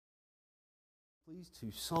Please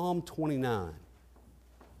to Psalm 29.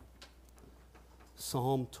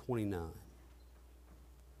 Psalm 29.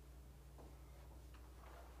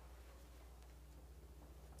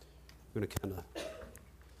 We're going to kind of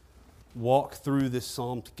walk through this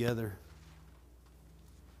psalm together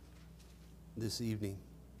this evening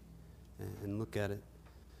and look at it.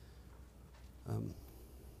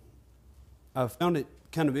 I found it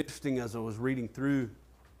kind of interesting as I was reading through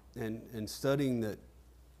and studying that,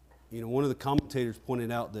 one of the commentators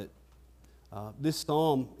pointed out that this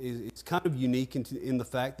psalm is kind of unique in the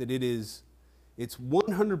fact that it's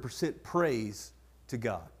 100% praise to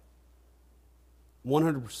God.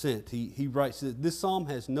 100%. He writes that this psalm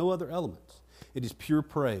has no other elements. It is pure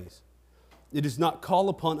praise. It does not call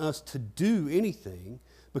upon us to do anything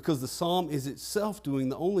because the psalm is itself doing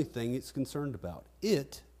the only thing it's concerned about.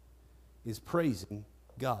 It is praising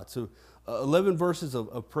God. So 11 verses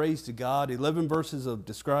of praise to God, 11 verses of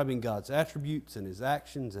describing God's attributes and His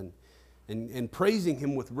actions and praising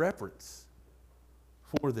Him with reverence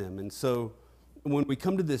for them. And so when we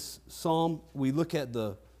come to this psalm, we look at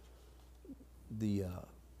the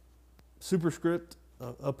superscript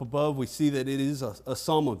up above. We see that it is a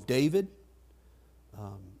psalm of David,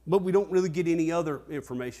 but we don't really get any other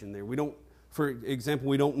information there. For example,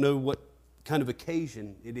 we don't know what kind of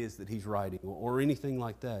occasion it is that he's writing or anything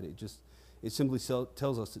like that. It simply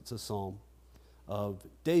tells us it's a psalm of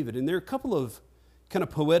David. And there are a couple of kind of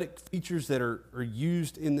poetic features that are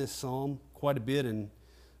used in this psalm quite a bit, and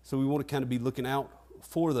so we want to kind of be looking out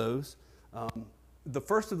for those. The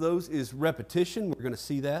first of those is repetition. We're going to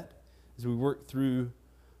see that as we work through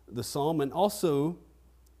the psalm, and also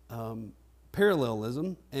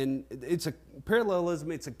parallelism. And it's a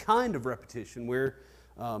kind of repetition where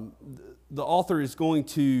the author is going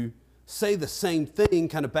to say the same thing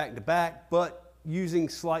kind of back to back, but using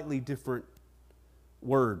slightly different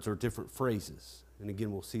words or different phrases. And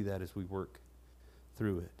again, we'll see that as we work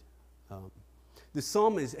through it. This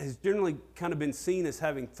psalm has generally kind of been seen as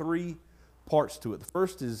having three parts to it. The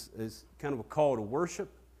first is kind of a call to worship.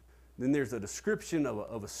 Then there's a description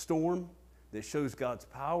of a storm that shows God's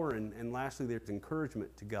power. And lastly, there's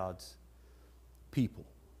encouragement to God's people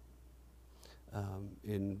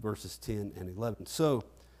in verses 10 and 11. So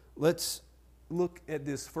let's look at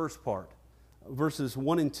this first part, verses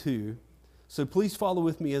 1 and 2. So please follow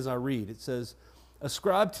with me as I read. It says,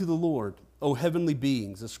 "Ascribe to the Lord, O heavenly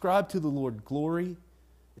beings, ascribe to the Lord glory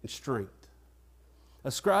and strength.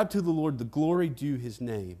 Ascribe to the Lord the glory due His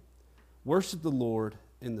name. Worship the Lord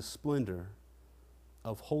in the splendor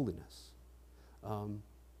of holiness."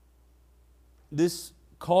 This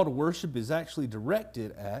call to worship is actually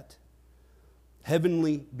directed at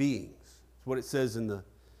heavenly beings. It's what it says in the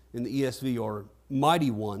ESV, or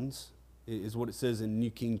mighty ones is what it says in New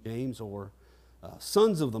King James, or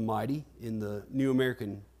sons of the mighty in the New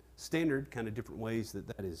American Standard, kind of different ways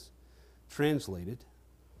that is translated.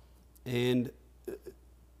 And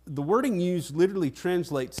the wording used literally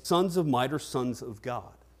translates sons of might or sons of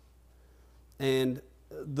God. And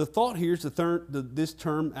the thought here is this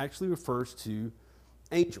term actually refers to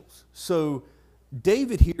angels. So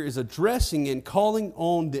David here is addressing and calling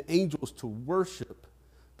on the angels to worship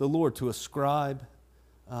the Lord, to ascribe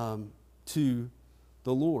to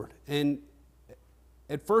the Lord. And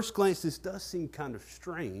at first glance, this does seem kind of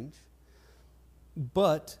strange,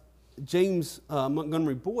 but James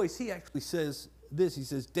Montgomery Boyce, he actually says this. He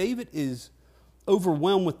says, David is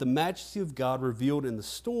overwhelmed with the majesty of God revealed in the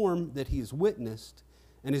storm that he has witnessed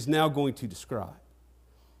and is now going to describe.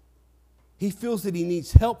 He feels that he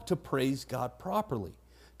needs help to praise God properly,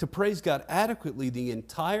 to praise God adequately. The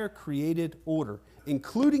entire created order,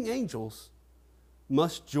 including angels,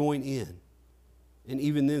 must join in. And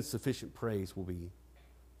even then, sufficient praise will be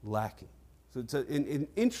lacking. So it's an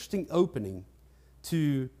interesting opening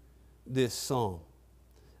to this psalm.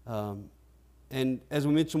 And as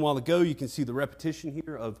we mentioned a while ago, you can see the repetition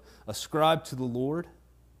here of ascribe to the Lord.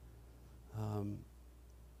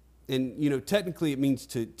 And, technically it means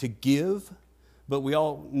to give, but we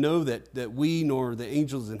all know that we nor the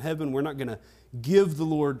angels in heaven, we're not going to give the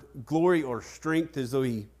Lord glory or strength as though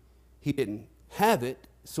he didn't have it.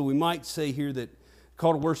 So we might say here that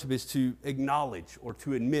call to worship is to acknowledge or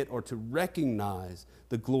to admit or to recognize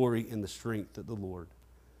the glory and the strength that the Lord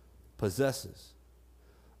possesses.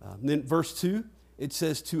 Then verse 2, it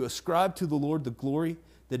says to ascribe to the Lord the glory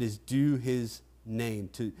that is due His name,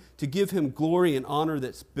 to give Him glory and honor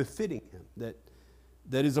that's befitting Him,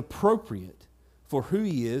 that is appropriate for who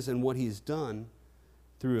He is and what He has done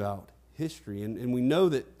throughout history. And we know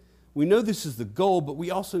this is the goal, but we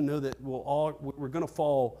also know that we're going to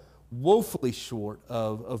fall woefully short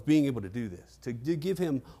of being able to do this, to give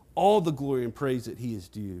him all the glory and praise that he is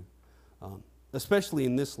due, especially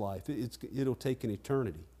in this life. It'll take an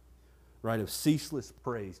eternity, right, of ceaseless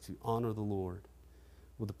praise to honor the Lord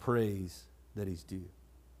with the praise that he's due.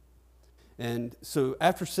 And so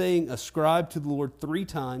after saying ascribe to the Lord 3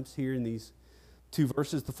 times here in these 2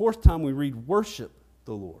 verses, the 4th time we read worship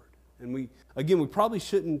the Lord. And we probably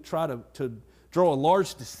shouldn't try to draw a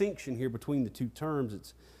large distinction here between the 2 terms.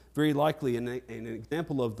 It's very likely an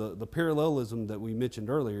example of the parallelism that we mentioned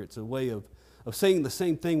earlier. It's a way of saying the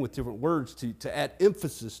same thing with different words to add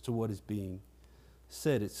emphasis to what is being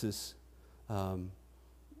said. It's this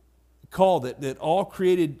call that all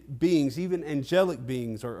created beings, even angelic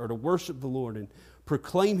beings, are to worship the Lord and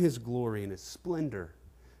proclaim his glory and his splendor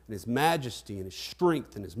and his majesty and his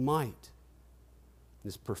strength and his might, and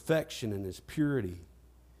his perfection and his purity,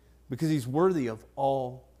 because he's worthy of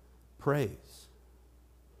all praise.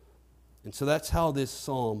 And so that's how this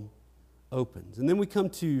psalm opens. And then we come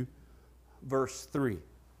to verse 3.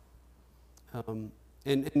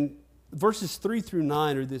 And verses 3 through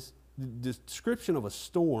 9 are this description of a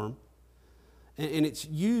storm, and it's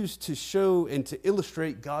used to show and to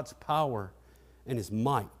illustrate God's power and his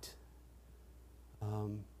might.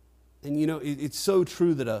 And you know, it's so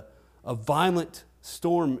true that a violent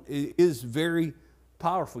storm is very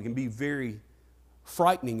powerful. It can be very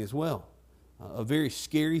frightening as well. A very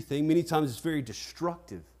scary thing. Many times it's a very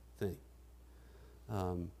destructive thing.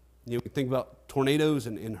 We think about tornadoes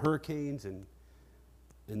and hurricanes and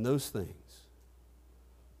those things.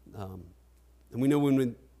 And we know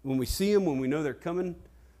when we see them, when we know they're coming,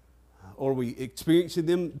 or we experience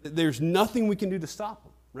them, there's nothing we can do to stop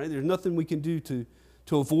them, right? There's nothing we can do to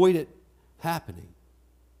avoid it happening.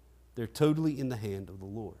 They're totally in the hand of the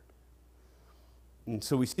Lord. And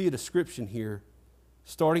so we see a description here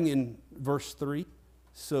starting in verse 3.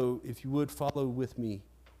 So if you would follow with me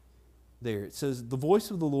there. It says, "The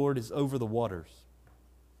voice of the Lord is over the waters.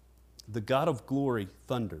 The God of glory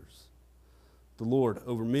thunders. The Lord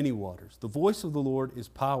over many waters. The voice of the Lord is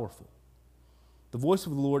powerful. The voice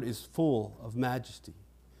of the Lord is full of majesty.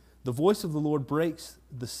 The voice of the Lord breaks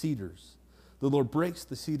the cedars. The Lord breaks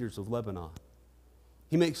the cedars of Lebanon.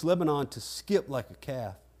 He makes Lebanon to skip like a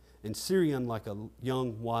calf, and Syrian like a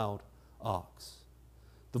young wild ox.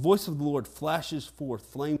 The voice of the Lord flashes forth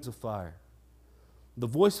flames of fire. The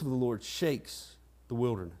voice of the Lord shakes the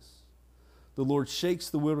wilderness. The Lord shakes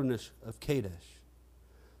the wilderness of Kadesh.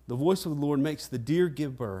 The voice of the Lord makes the deer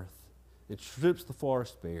give birth and strips the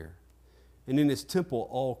forest bare. And in his temple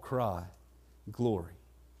all cry, glory."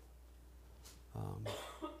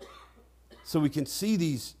 So we can see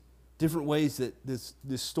these different ways that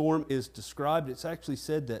this storm is described. It's actually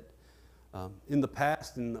said that in the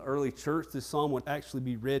past, in the early church, this psalm would actually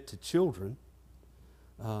be read to children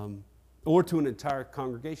or to an entire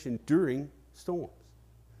congregation during storms.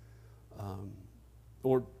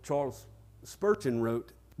 Or Charles Spurgeon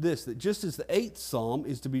wrote this, that just as the 8th psalm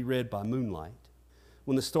is to be read by moonlight,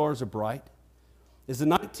 when the stars are bright, as the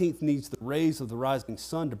 19th needs the rays of the rising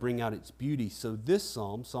sun to bring out its beauty, so this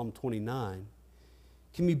psalm, Psalm 29,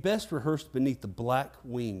 can be best rehearsed beneath the black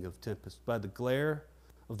wing of tempest, by the glare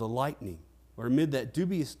of the lightning, or amid that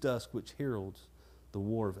dubious dusk which heralds the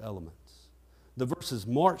war of elements. The verses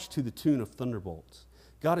march to the tune of thunderbolts.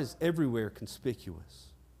 God is everywhere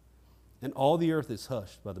conspicuous, and all the earth is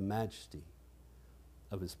hushed by the majesty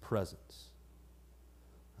of his presence.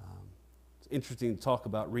 It's interesting to talk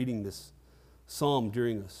about reading this psalm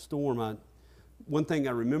during a storm. One thing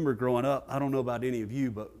I remember growing up, I don't know about any of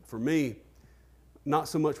you, but for me, not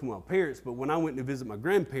so much with my parents, but when I went to visit my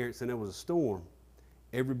grandparents and there was a storm,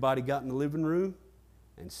 everybody got in the living room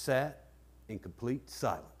and sat in complete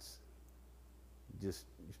silence. You're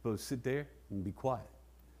supposed to sit there and be quiet.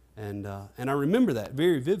 And I remember that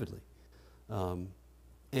very vividly.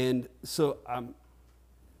 And so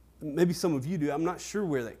maybe some of you do. I'm not sure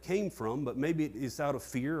where that came from, but maybe it is out of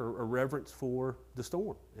fear or reverence for the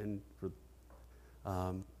storm.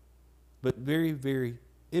 But very, very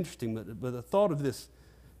interesting. But the thought of this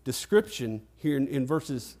description here in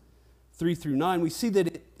verses 3 through 9, we see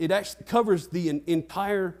that it actually covers the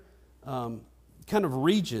entire kind of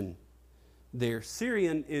region there.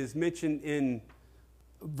 Syrian is mentioned in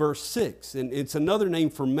verse 6, and it's another name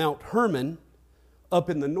for Mount Hermon up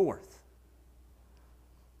in the north.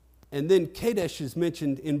 And then Kadesh is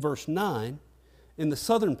mentioned in verse 9 in the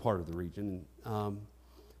southern part of the region.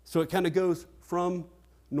 So it kind of goes from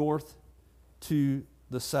north to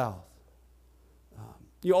the south.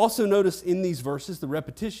 You also notice in these verses the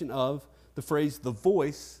repetition of the phrase, the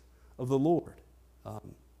voice of the Lord.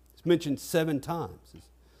 It's mentioned 7 times. It's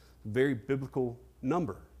a very biblical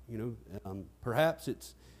number. Perhaps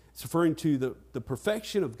it's referring to the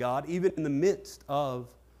perfection of God even in the midst of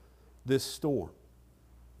this storm.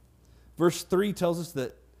 Verse 3 tells us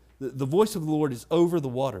that the voice of the Lord is over the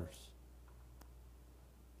waters.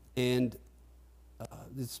 And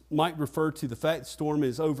this might refer to the fact the storm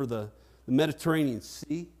is over the Mediterranean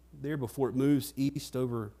Sea there before it moves east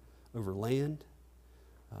over land.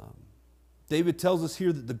 David tells us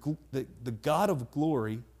here that the God of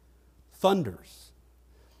glory thunders.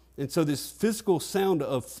 And so this physical sound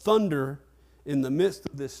of thunder in the midst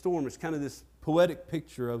of this storm is kind of this poetic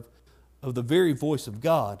picture of the very voice of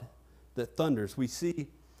God that thunders. We see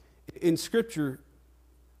in Scripture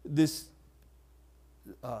this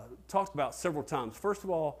talked about several times. First of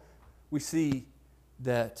all, we see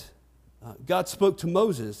that God spoke to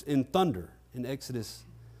Moses in thunder in Exodus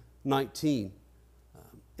 19.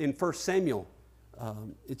 In 1 Samuel,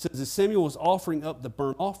 it says, as Samuel was offering up the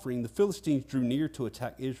burnt offering, the Philistines drew near to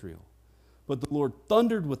attack Israel. But the Lord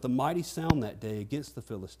thundered with a mighty sound that day against the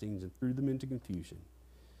Philistines and threw them into confusion.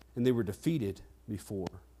 And they were defeated before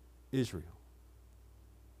Israel.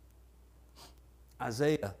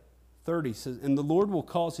 Isaiah 30 says, and the Lord will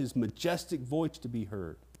cause his majestic voice to be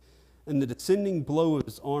heard, and the descending blow of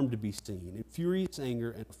his arm to be seen, in furious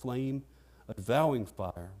anger and a flame, a devouring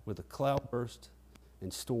fire, with a cloudburst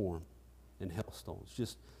and storm and hailstones.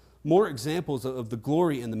 Just more examples of the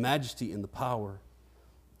glory and the majesty and the power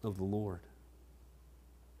of the Lord.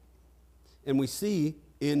 And we see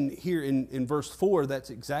in verse 4, that's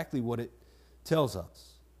exactly what it tells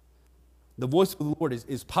us. The voice of the Lord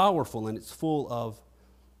is powerful and it's full of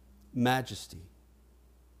majesty.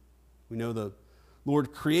 We know the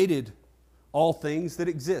Lord created all things that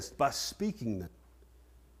exist by speaking them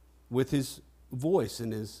with his voice.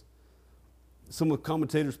 And as some of the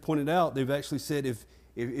commentators pointed out, they've actually said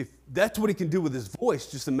if that's what he can do with his voice,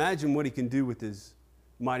 just imagine what he can do with his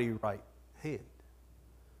mighty right hand.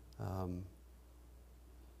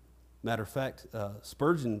 Matter of fact,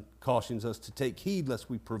 Spurgeon cautions us to take heed lest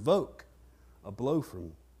we provoke a blow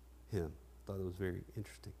from him. I thought it was very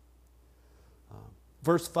interesting.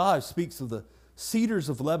 Verse 5 speaks of the cedars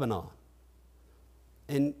of Lebanon.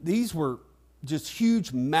 And these were just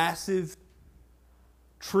huge, massive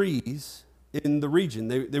trees in the region.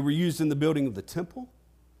 They were used in the building of the temple.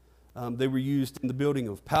 They were used in the building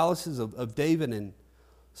of palaces of David and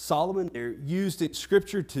Solomon. They're used in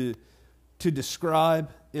Scripture to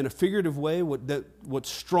describe in a figurative way what's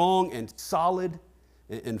strong and solid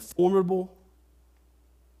and formidable.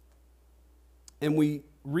 And we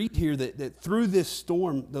read here that through this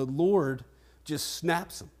storm, the Lord just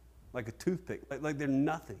snaps them like a toothpick, like they're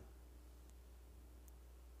nothing.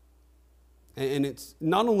 And it's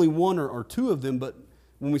not only one or two of them, but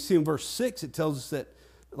when we see in verse 6, it tells us that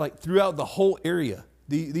like throughout the whole area,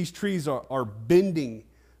 these trees are bending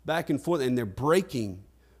back and forth, and they're breaking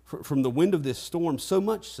from the wind of this storm, so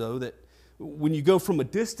much so that when you go from a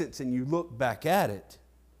distance and you look back at it,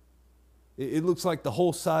 it looks like the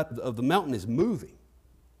whole side of the mountain is moving.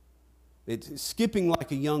 It's skipping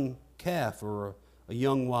like a young calf or a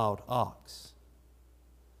young wild ox.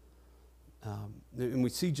 And we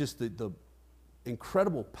see just the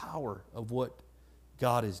incredible power of what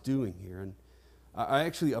God is doing here. And I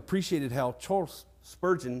actually appreciated how Charles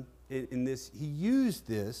Spurgeon in this, he used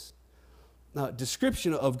this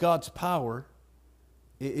description of God's power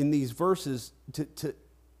in these verses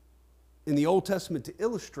in the Old Testament to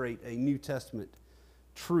illustrate a New Testament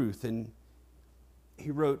truth. And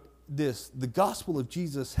he wrote this: the gospel of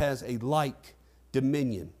Jesus has a like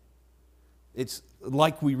dominion. It's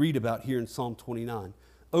like we read about here in Psalm 29,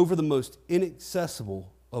 over the most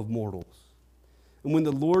inaccessible of mortals. And when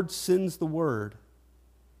the Lord sends the word,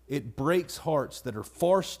 it breaks hearts that are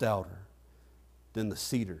far stouter than the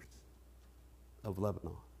cedars of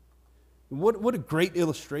Lebanon. What a great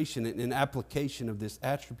illustration and application of this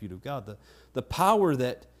attribute of God. The power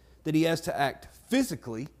that he has to act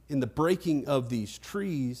physically in the breaking of these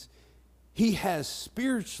trees, he has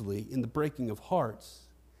spiritually in the breaking of hearts,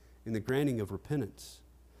 in the granting of repentance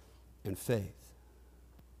and faith.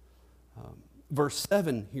 Verse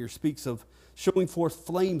 7 here speaks of showing forth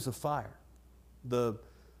flames of fire. The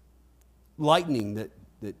lightning that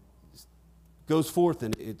goes forth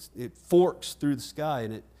and it forks through the sky,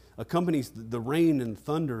 and it accompanies the rain and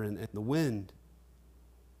thunder and the wind.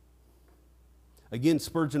 Again,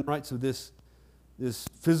 Spurgeon writes of this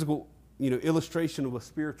physical illustration of a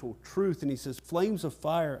spiritual truth, and he says, flames of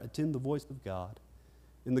fire attend the voice of God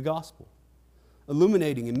in the gospel,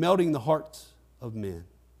 illuminating and melting the hearts of men.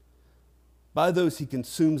 By those he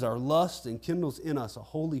consumes our lust and kindles in us a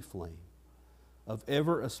holy flame of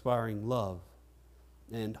ever-aspiring love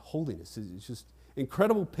and holiness.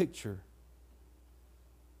 incredible picture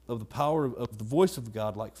of the power of the voice of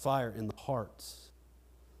God like fire in the hearts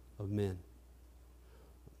of men.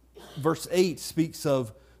 Verse 8 speaks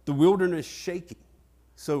of the wilderness shaking.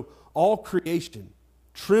 So all creation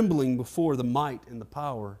trembling before the might and the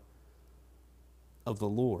power of the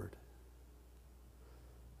Lord.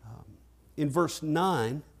 In verse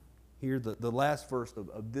 9, here, the last verse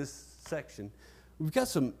of this section, we've got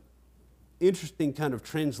some interesting kind of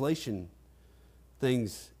translation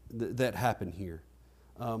things that happen here.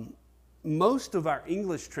 Most of our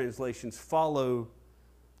English translations follow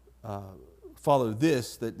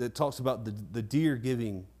this, that talks about the deer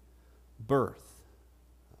giving birth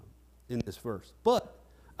in this verse. But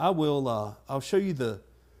I'll show you the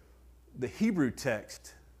Hebrew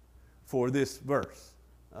text for this verse.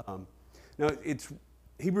 Now, it's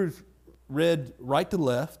Hebrews read right to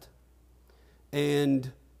left,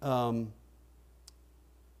 and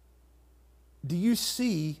do you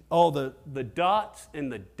see all the dots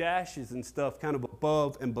and the dashes and stuff kind of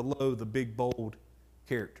above and below the big bold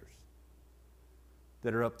characters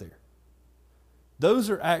that are up there? Those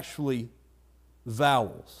are actually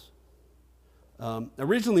vowels.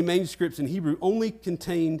 Originally, manuscripts in Hebrew only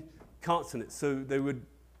contained consonants, so they would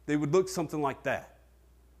look something like that,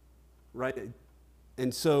 right?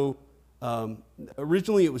 And so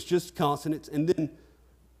originally it was just consonants, and then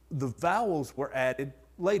the vowels were added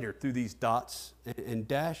later through these dots and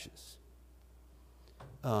dashes.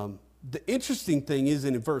 The interesting thing is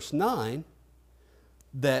in verse 9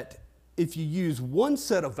 that if you use one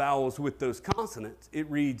set of vowels with those consonants, it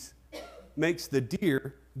reads, makes the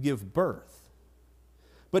deer give birth.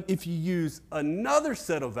 But if you use another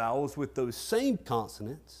set of vowels with those same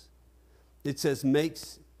consonants, it says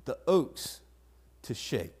makes the oaks to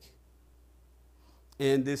shake.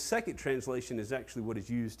 And this second translation is actually what is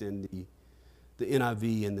used in the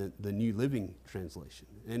NIV and the New Living Translation.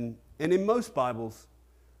 And in most Bibles,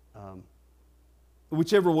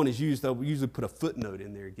 whichever one is used, they'll usually put a footnote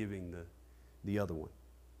in there giving the other one.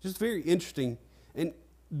 Just very interesting. And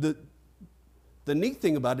the neat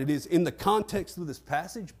thing about it is, in the context of this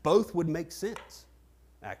passage, both would make sense,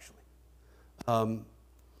 actually.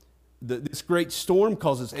 This great storm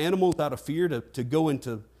causes animals out of fear to go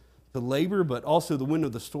into labor, but also the wind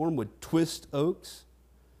of the storm would twist oaks.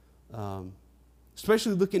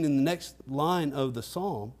 Especially looking in the next line of the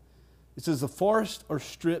psalm, it says, the forests are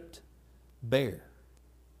stripped bare.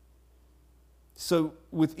 So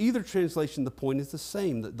with either translation, the point is the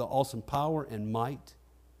same, the awesome power and might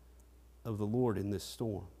of the Lord in this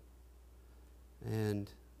storm.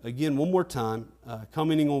 And again, one more time,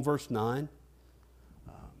 commenting on verse 9,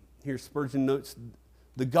 here Spurgeon notes,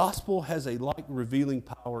 the gospel has a light revealing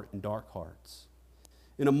power in dark hearts.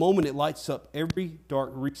 In a moment it lights up every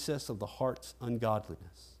dark recess of the heart's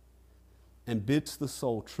ungodliness and bids the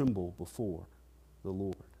soul tremble before the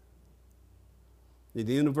Lord. At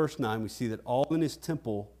the end of verse 9, we see that all in his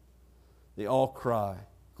temple, they all cry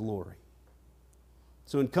glory.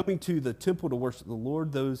 So in coming to the temple to worship the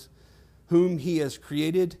Lord, those whom he has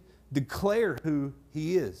created declare who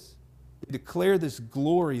he is. They declare this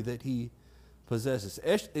glory that he possesses,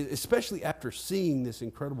 especially after seeing this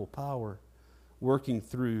incredible power working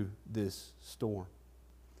through this storm.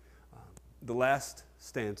 The last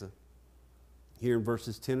stanza here in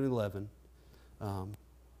verses 10 and 11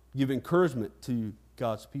 give encouragement to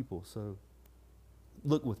God's people. So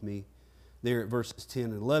look with me there at verses 10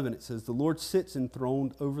 and 11. It says, the Lord sits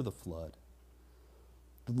enthroned over the flood.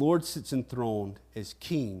 The Lord sits enthroned as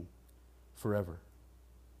king forever.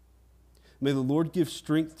 May the Lord give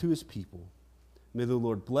strength to his people. May the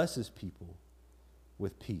Lord bless his people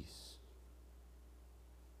with peace.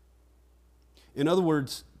 In other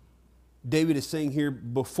words, David is saying here,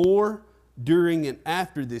 before, during, and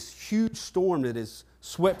after this huge storm that has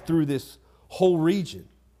swept through this whole region,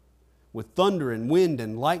 with thunder and wind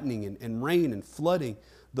and lightning and rain and flooding,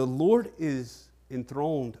 the Lord is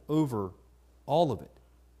enthroned over all of it.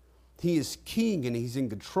 He is king and he's in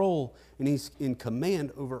control and he's in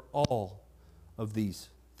command over all of these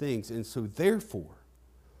things. And so therefore,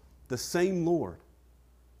 the same Lord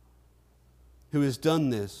who has done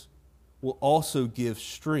this will also give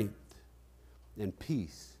strength and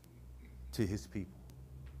peace to his people.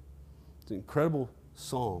 It's an incredible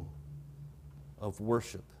psalm of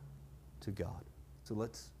worship to God. So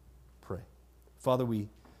let's pray. Father, we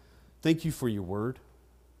thank you for your word.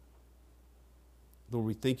 Lord,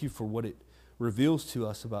 we thank you for what it reveals to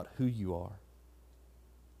us about who you are,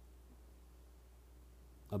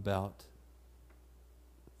 about,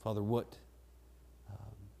 Father, what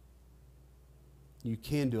you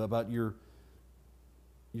can do, about your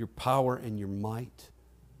power and your might.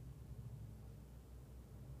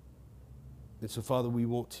 And so, Father, we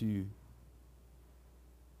want to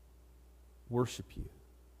worship you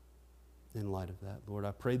in light of that. Lord,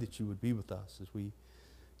 I pray that you would be with us as we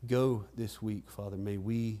go this week, Father. May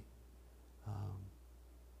we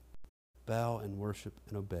bow and worship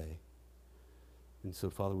and obey. And so,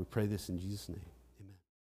 Father, we pray this in Jesus' name.